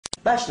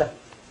Başla.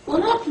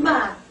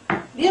 Unutma,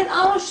 bir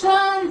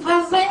avuçtan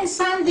fazla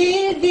insan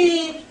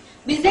değildik.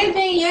 Bize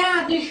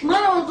dünya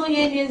düşman oldu,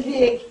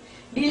 yenildik.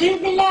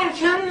 Bilirdiler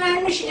can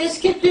vermiş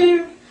eski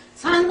Türk.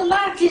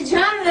 Sandılar ki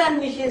can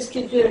vermiş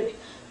eski Türk.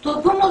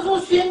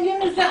 Topumuzu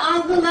süngümüzü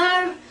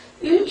aldılar.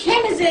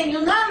 Ülkemize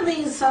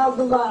Yunanlıyı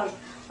saldılar.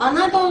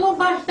 Anadolu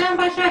baştan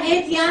başa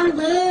hep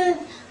yandı.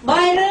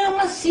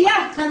 Bayrağımız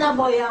siyah kana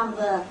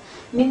boyandı.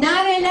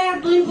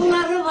 Minareler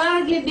duyguları var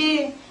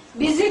gibi.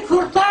 Bizi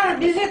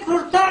kurtar, bizi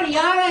kurtar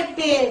ya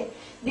Rabbi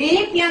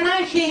deyip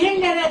yanan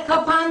şehirlere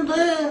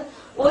kapandı.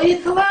 O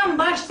yıkılan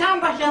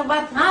baştan başa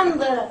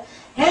vatandı.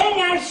 Her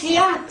yer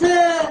siyahtı,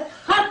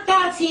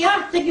 hatta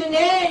siyahtı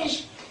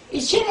güneş.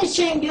 İçin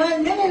için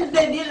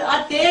gönlümüzde bir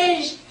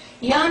ateş.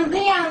 Yandı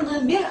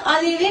yandı bir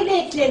alevi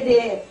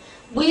bekledi.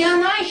 Bu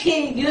yanan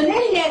şey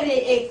gönülleri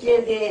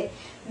ekledi.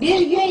 Bir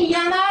gün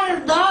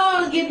yanar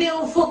dağ gibi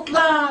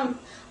ufuklan.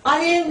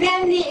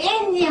 Alevlendi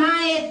en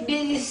nihayet bir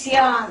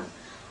isyan.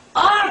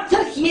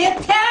 Artık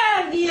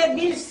yeter diye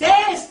bir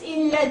ses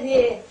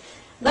inledi.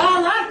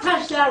 Dağlar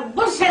taşlar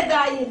bu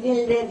sedayı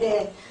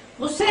dinledi.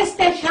 Bu ses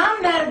de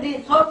şan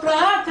verdi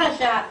toprağa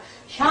taşa.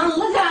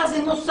 Şanlı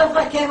Gazi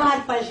Mustafa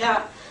Kemal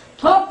Paşa.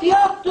 Top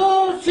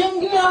yoktu,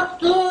 süngü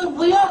yoktu,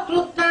 bu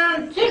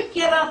yokluktan Türk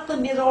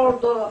yarattı bir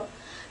ordu.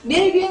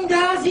 Bir gün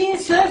Gazi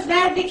söz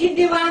verdi ki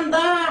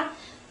divanda,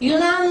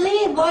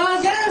 Yunanlıyı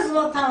boğacağız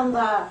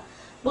vatanda.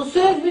 Bu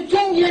söz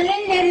bütün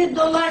gönülleri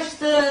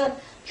dolaştı.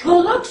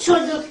 Çoluk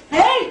çocuk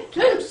her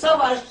Türk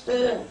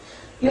savaştı.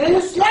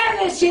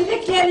 Göğüslerle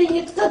çevikleri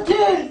yıktı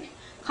Türk.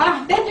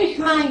 Kahpe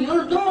düşman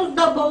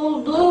yurdumuzda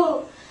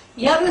boğuldu.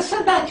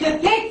 Yarısı da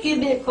köpek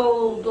gibi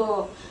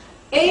kovuldu.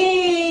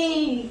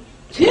 Ey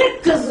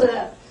Türk kızı!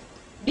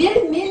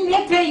 Bir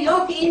millete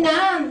yok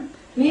inan.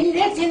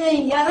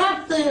 Milletinin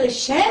yarattığı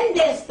şen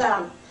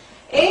destan.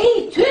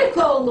 Ey Türk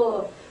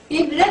oğlu!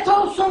 İbret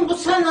olsun bu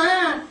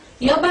sana.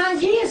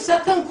 Yabancıyı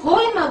sakın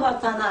koyma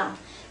vatana.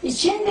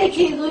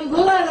 İçindeki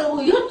duyguları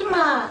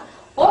uyutma.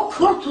 O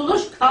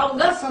kurtuluş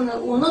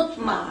kavgasını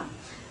unutma.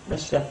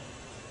 Başla.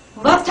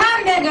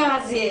 Vatan ve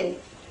gazi.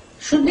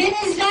 Şu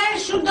denizler,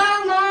 şu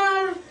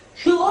dağlar,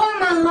 şu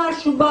ormanlar,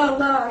 şu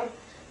bağlar.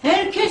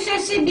 Her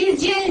köşesi bir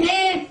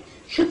cennet.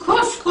 Şu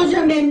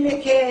koskoca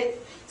memleket.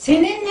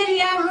 Senindir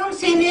yavrum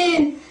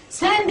senin.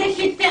 Sen de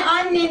gitti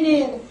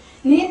annenin.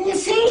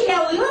 Ninnisiyle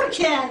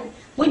uyurken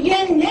bu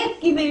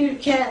cennet gibi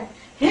ülken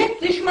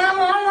hep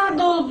düşmanlarla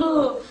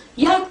doldu.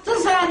 Yaktı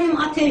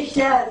zalim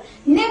ateşler.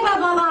 Ne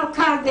babalar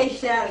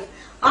kardeşler.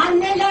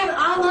 Anneler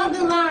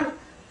ağladılar.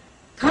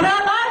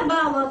 Karalar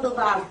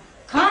bağladılar.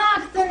 Kan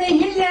aktı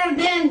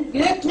nehirlerden,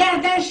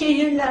 göklerden,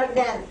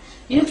 şehirlerden.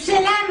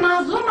 Yükselen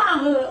mazlum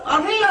ahı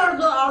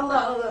arıyordu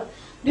Allah'ı.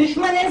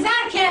 Düşman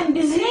ezerken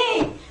bizi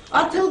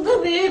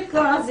atıldı büyük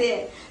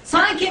gazi.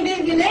 Sanki bir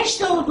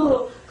güneş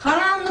doğdu.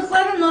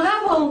 Karanlıkları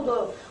nura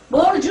oldu.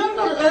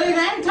 Borcundur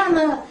öğren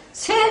tanı.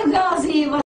 Sev gaziyi.